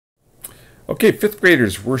Okay, fifth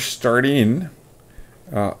graders, we're starting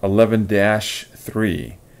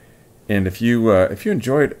 11-3. And if you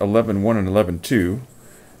enjoyed 11.1 and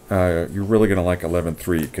 11.2, you're really going to like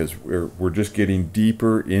 11.3 because we're just getting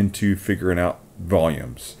deeper into figuring out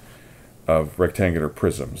volumes of rectangular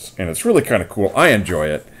prisms. And it's really kind of cool. I enjoy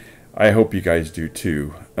it. I hope you guys do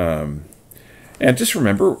too. And just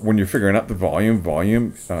remember, when you're figuring out the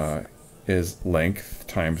volume is length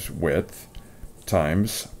times width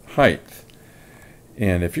times height.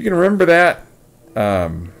 And if you can remember that,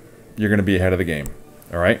 you're going to be ahead of the game.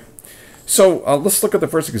 All right. So let's look at the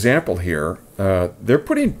first example here. They're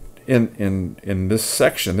putting in this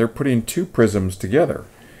section, they're putting two prisms together.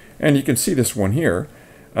 And you can see this one here.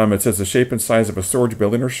 It says the shape and size of a storage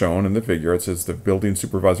building are shown in the figure. It says the building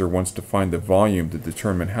supervisor wants to find the volume to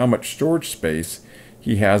determine how much storage space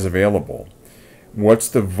he has available. What's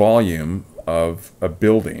the volume of a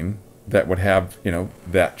building that would have,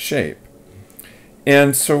 that shape?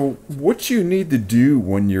 And so what you need to do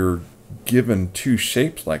when you're given two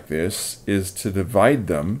shapes like this is to divide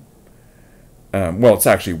them. Well, it's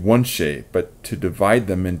actually one shape, but to divide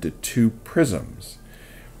them into two prisms.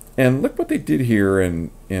 And look what they did here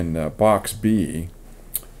in box B.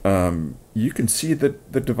 You can see the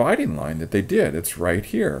dividing line that they did. It's right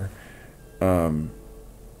here.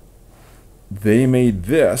 They made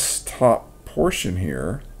this top portion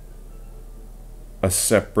here a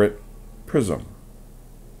separate prism.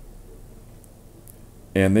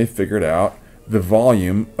 And they figured out the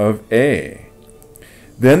volume of A.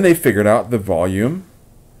 Then they figured out the volume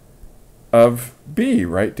of B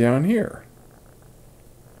right down here.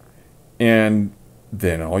 And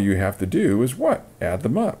then all you have to do is what? Add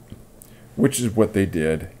them up, which is what they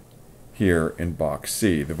did here in box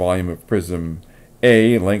C. The volume of prism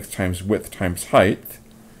A, length times width times height.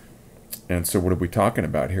 And so what are we talking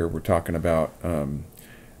about here? We're talking about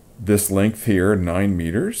this length here, 9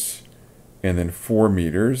 meters. And then 4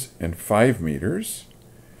 meters and 5 meters,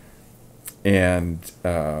 and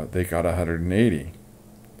they got 180.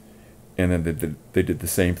 And then they did the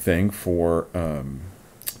same thing for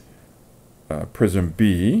prism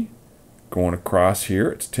B, going across here,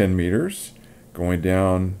 it's 10 meters, going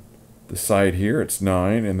down the side here, it's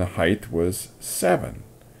 9, and the height was 7.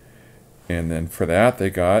 And then for that, they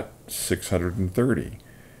got 630.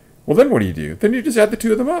 Well, then what do? Then you just add the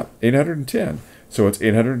two of them up, 810. So it's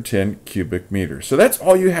 810 cubic meters. So that's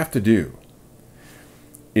all you have to do,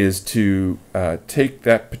 is to take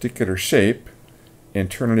that particular shape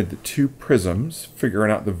and turn it into two prisms,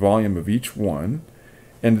 figuring out the volume of each one,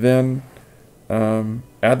 and then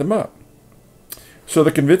add them up. So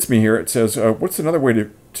to convince me here, it says, what's another way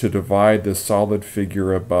to divide the solid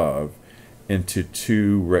figure above into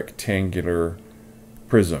two rectangular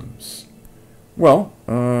prisms? Well,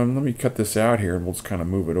 let me cut this out here, and we'll just kind of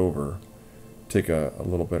move it over. Take a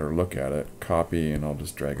little better look at it. Copy, and I'll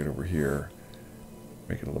just drag it over here.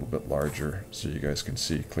 Make it a little bit larger so you guys can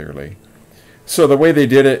see clearly. So the way they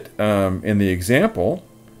did it in the example,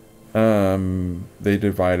 they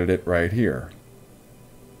divided it right here.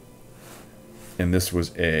 And this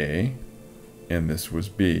was A, and this was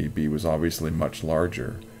B. B was obviously much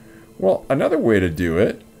larger. Well, another way to do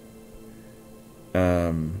it,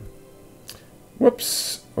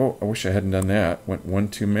 whoops, oh, I wish I hadn't done that. Went one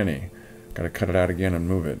too many. Got to cut it out again and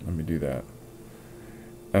move it. Let me do that.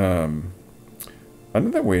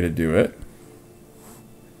 Another way to do it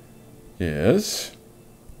is,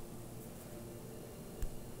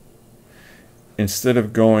 instead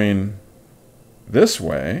of going this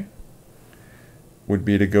way, would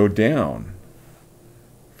be to go down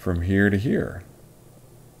from here to here.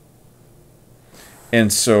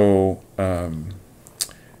 And so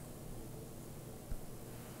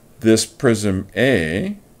this prism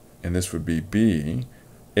A, and this would be B,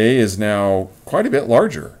 A is now quite a bit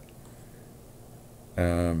larger.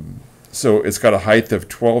 So it's got a height of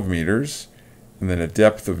 12 meters, and then a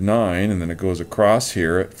depth of 9, and then it goes across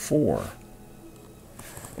here at 4.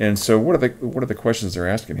 And so what are the questions they're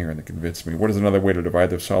asking here, and they convince me? What is another way to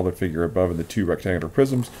divide the solid figure above into two rectangular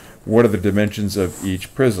prisms? What are the dimensions of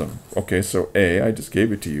each prism? Okay, so A, I just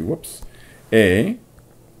gave it to you. Whoops. A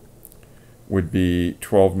would be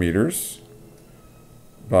 12 meters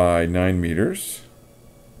by 9 meters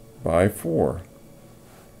by 4.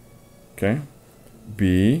 Okay.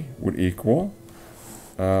 B would equal,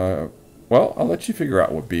 well, I'll let you figure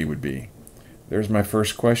out what B would be. There's my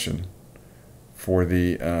first question for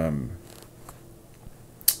the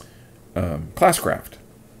classcraft.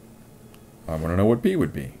 I want to know what B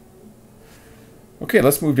would be. Okay,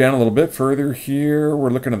 let's move down a little bit further here.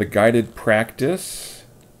 We're looking at the guided practice.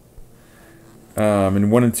 In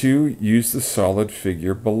 1 and 2, use the solid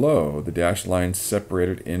figure below. The dashed lines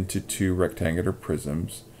separated into two rectangular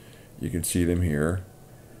prisms. You can see them here,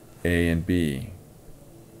 A and B.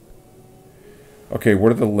 Okay,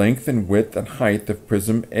 what are the length and width and height of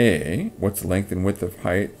prism A? What's the length and width of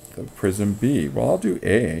height of prism B? Well, I'll do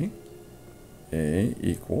A. A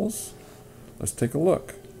equals, let's take a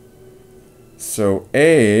look. So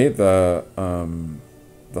A, the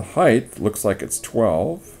height looks like it's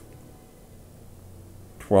 12.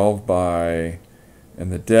 12 by,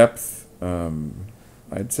 and the depth,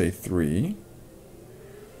 I'd say 3.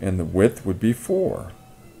 And the width would be 4.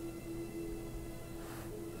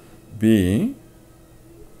 B,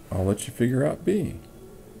 I'll let you figure out B.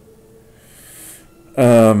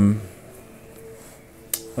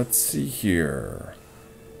 Let's see here.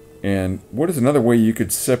 And what is another way you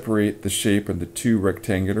could separate the shape into two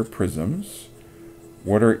rectangular prisms?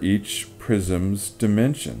 What are each prism's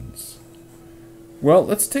dimensions? Well,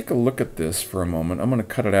 let's take a look at this for a moment. I'm going to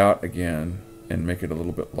cut it out again and make it a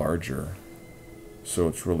little bit larger so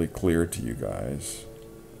it's really clear to you guys.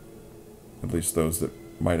 At least those that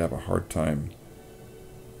might have a hard time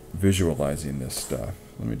visualizing this stuff.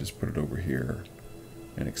 Let me just put it over here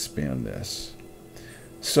and expand this.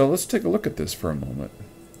 So let's take a look at this for a moment.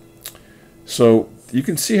 So you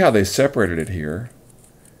can see how they separated it here.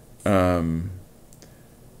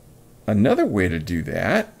 Another way to do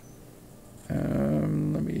that,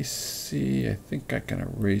 let me see, I think I can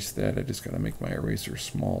erase that. I just got to make my eraser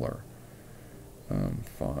smaller.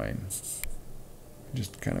 Fine.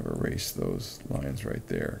 Just kind of erase those lines right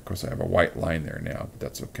there. Of course, I have a white line there now, but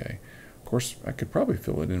that's okay. Of course, I could probably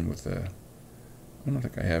fill it in with a, I don't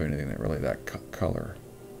think I have anything that really that color.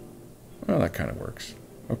 Well, that kind of works.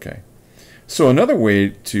 Okay. So another way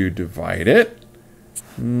to divide it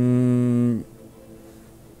would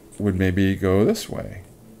maybe go this way.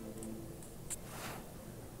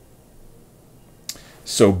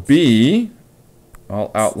 So B,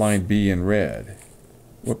 I'll outline B in red.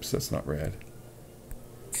 Whoops, that's not red.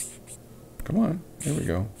 Come on, there we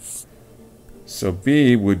go. So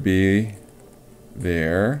B would be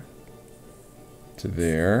there, to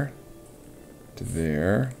there, to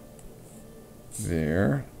there,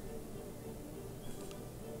 there,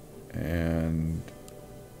 and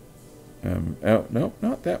oh no,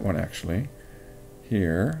 not that one actually.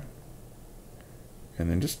 Here, and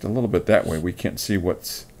then just a little bit that way. We can't see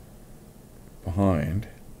what's behind.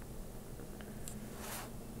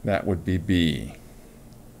 That would be B.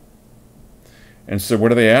 And so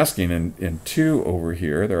what are they asking in 2 over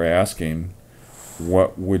here? They're asking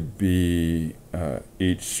what would be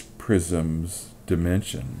each prism's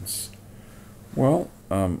dimensions. Well,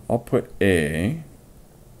 I'll put A.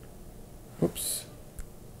 Whoops.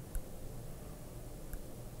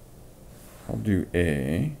 I'll do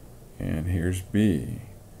A, and here's B.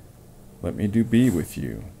 Let me do B with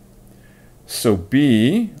you. So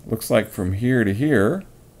B looks like from here to here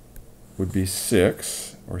would be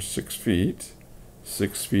 6, or 6 feet.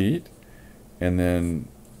 6 feet. And then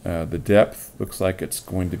the depth looks like it's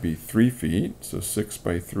going to be 3 feet. So 6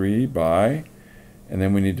 by 3 by, and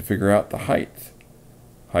then we need to figure out the height.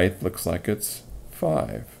 Height looks like it's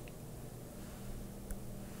 5.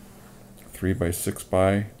 3 by 6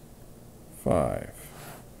 by 5.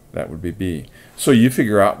 That would be B. So you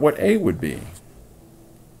figure out what A would be.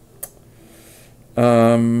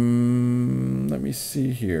 Let me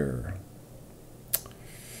see here.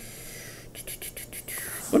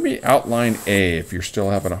 Let me outline A if you're still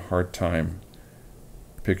having a hard time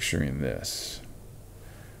picturing this.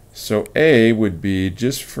 So A would be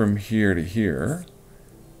just from here to here,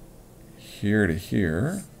 here to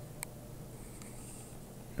here,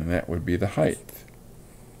 and that would be the height.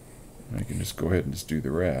 I can just go ahead and just do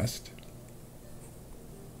the rest.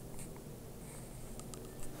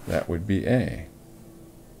 That would be A.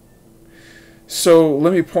 So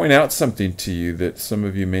let me point out something to you that some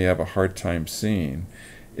of you may have a hard time seeing.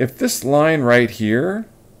 If this line right here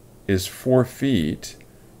is 4 feet,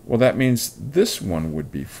 well, that means this one would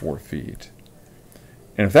be 4 feet.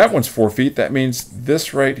 And if that one's 4 feet, that means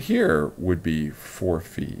this right here would be 4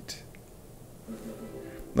 feet.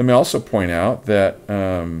 Let me also point out that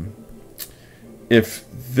if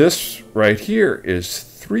this right here is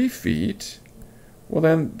 3 feet, well,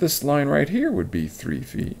 then this line right here would be 3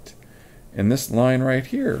 feet. And this line right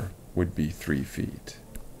here would be 3 feet.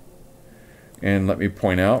 And let me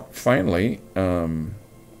point out, finally,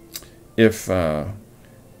 if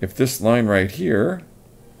this line right here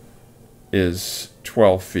is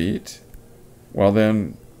 12 feet, well,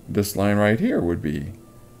 then this line right here would be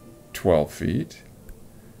 12 feet.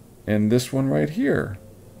 And this one right here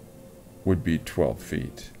would be 12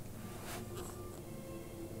 feet.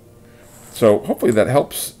 So hopefully that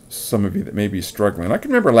helps some of you that may be struggling. I can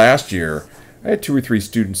remember last year, I had 2 or 3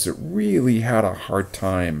 students that really had a hard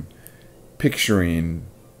time picturing,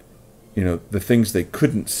 the things they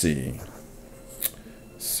couldn't see.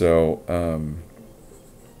 So,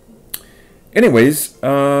 anyways,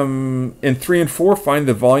 in 3 and 4, find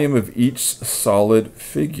the volume of each solid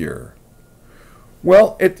figure.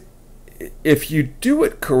 Well, if you do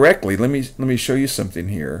it correctly, let me show you something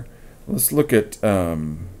here. Let's look at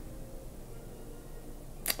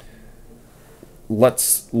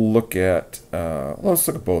let's look at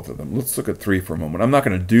both of them. Let's look at 3 for a moment. I'm not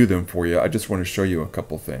going to do them for you. I just want to show you a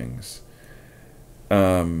couple things.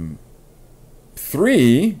 3,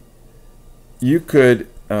 you could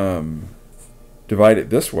divide it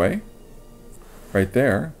this way, right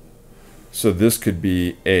there. So this could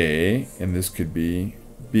be A, and this could be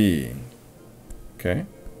B. Okay?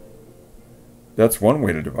 That's one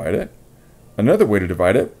way to divide it. Another way to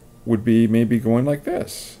divide it would be maybe going like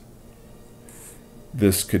this.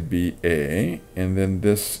 This could be A, and then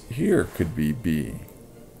this here could be B.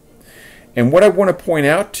 And what I want to point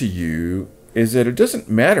out to you is that it doesn't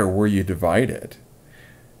matter where you divide it.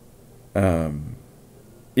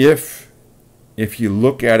 If you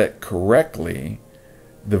look at it correctly,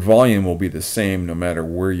 the volume will be the same no matter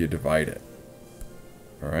where you divide it.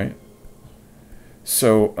 All right?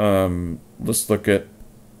 So let's look at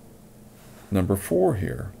number 4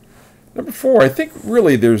 here. Number 4, I think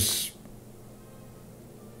really there's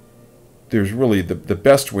really the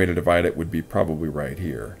best way to divide it would be probably right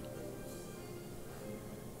here.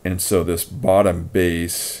 And so this bottom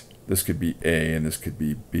base, this could be A and this could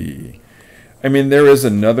be B. I mean, there is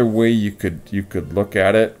another way you could look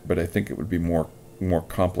at it, but I think it would be more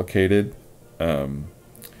complicated. And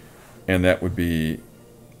that would be,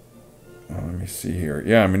 let me see here.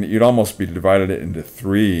 Yeah, I mean, you'd almost be divided it into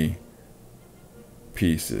 3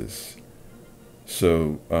 pieces.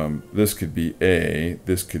 So this could be A,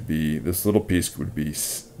 this little piece would be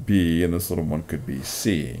B, and this little one could be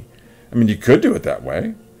C. I mean, you could do it that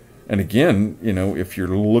way. And again, if you're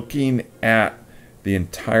looking at the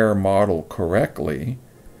entire model correctly,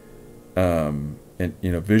 and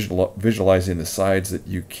visualizing the sides that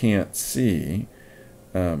you can't see,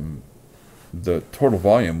 the total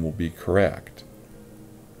volume will be correct.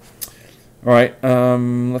 All right,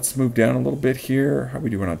 let's move down a little bit here. How are we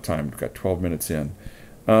doing on time? We've got 12 minutes in.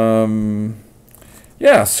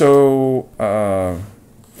 Yeah, so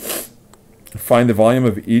find the volume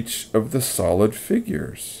of each of the solid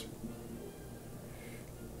figures.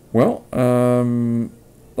 Well,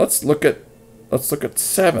 let's look at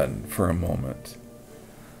 7 for a moment.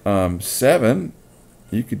 7,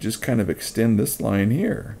 you could just kind of extend this line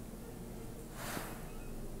here.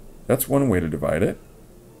 That's one way to divide it.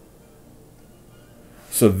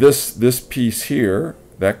 So this piece here,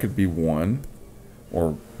 that could be 1,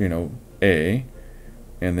 or A,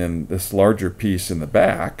 and then this larger piece in the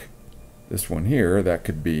back, this one here, that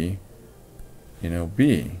could be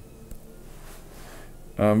B.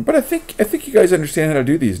 But I think you guys understand how to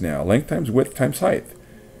do these now. Length times width times height.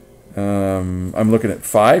 I'm looking at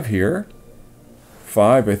 5 here.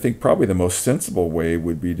 5, I think probably the most sensible way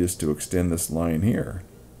would be just to extend this line here.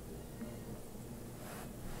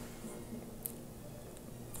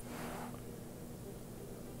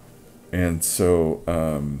 And so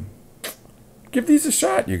give these a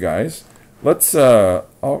shot, you guys. Let's I'll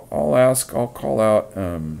call out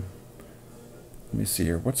let me see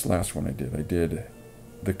here. What's the last one I did? I did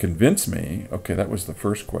the convince me. Okay, that was the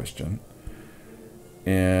first question.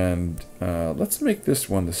 And let's make this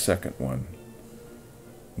one the second one.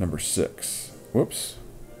 Number 6. Whoops.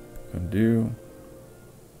 Undo.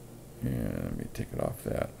 And let me take it off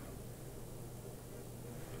that.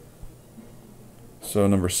 So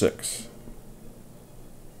number 6.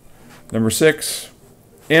 Number 6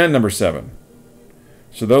 and number 7.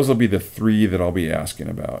 So those will be the 3 that I'll be asking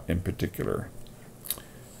about in particular.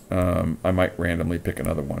 I might randomly pick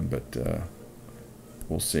another one, but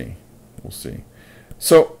we'll see. We'll see.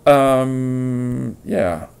 So,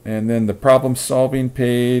 yeah. And then the problem solving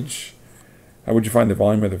page. How would you find the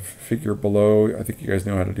volume of the figure below? I think you guys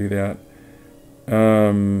know how to do that.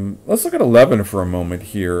 Let's look at 11 for a moment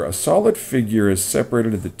here. A solid figure is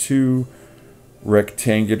separated into 2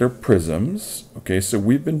 rectangular prisms. Okay, so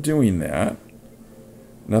we've been doing that.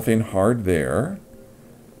 Nothing hard there.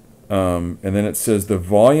 And then it says the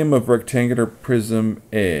volume of rectangular prism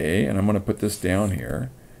A, and I'm going to put this down here.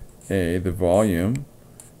 A, the volume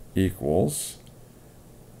equals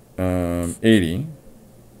 80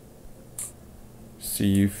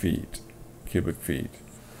 cu feet, cubic feet.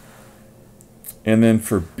 And then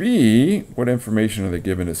for B, what information are they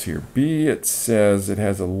giving us here? B, it says it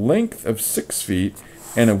has a length of 6 feet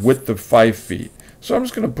and a width of 5 feet. So I'm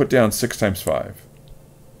just going to put down 6 times 5.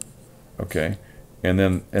 Okay. And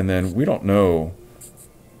then we don't know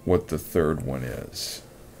what the third one is.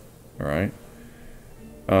 All right.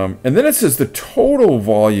 And then it says the total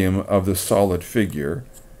volume of the solid figure.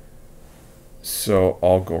 So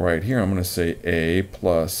I'll go right here. I'm going to say A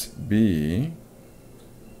plus B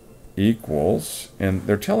equals, and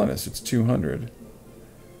they're telling us it's 200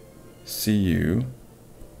 cu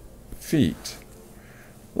feet.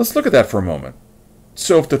 Let's look at that for a moment.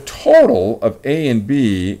 So if the total of A and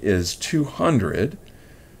B is 200,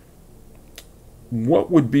 what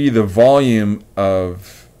would be the volume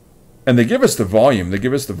of, and they give us the volume,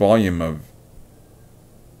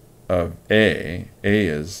 of A. A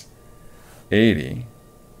is 80.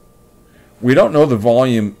 We don't know the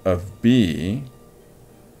volume of B,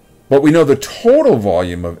 but we know the total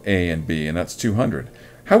volume of A and B, and that's 200.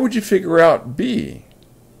 How would you figure out B?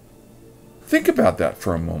 Think about that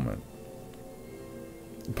for a moment.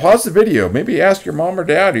 Pause the video. Maybe ask your mom or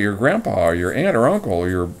dad or your grandpa or your aunt or uncle or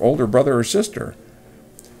your older brother or sister.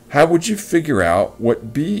 How would you figure out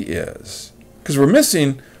what B is? Because we're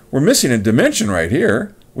missing a dimension right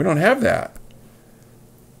here. We don't have that.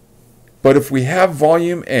 But if we have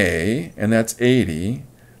volume A, and that's 80,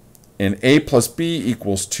 and A plus B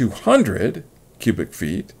equals 200 cubic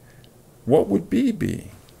feet, what would B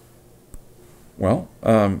be? Well,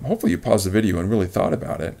 hopefully you paused the video and really thought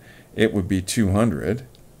about it. It would be 200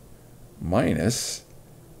 minus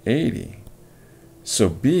 80. So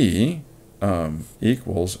B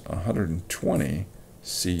equals 120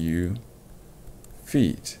 cu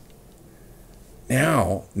feet.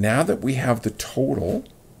 Now that we have the total,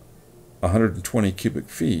 120 cubic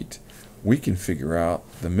feet, we can figure out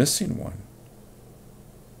the missing one.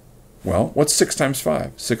 Well, what's 6 times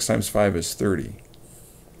 5? 6 times 5 is 30.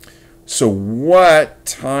 So what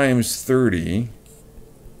times 30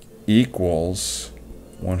 equals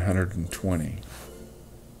 120?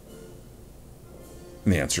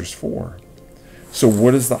 And the answer is 4. So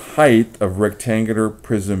what is the height of rectangular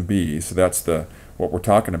prism B? So that's what we're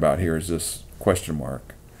talking about here is this question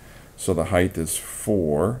mark. So the height is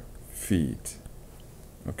 4 feet.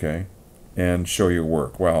 Okay? And show your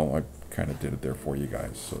work. Well, I kind of did it there for you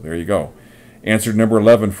guys. So there you go. Answer number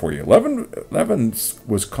 11 for you. 11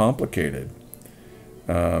 was complicated.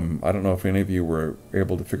 I don't know if any of you were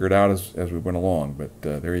able to figure it out as we went along, but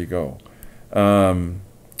there you go. And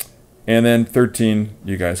then 13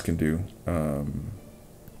 you guys can do.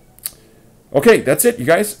 Okay, that's it, you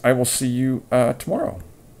guys. I will see you tomorrow.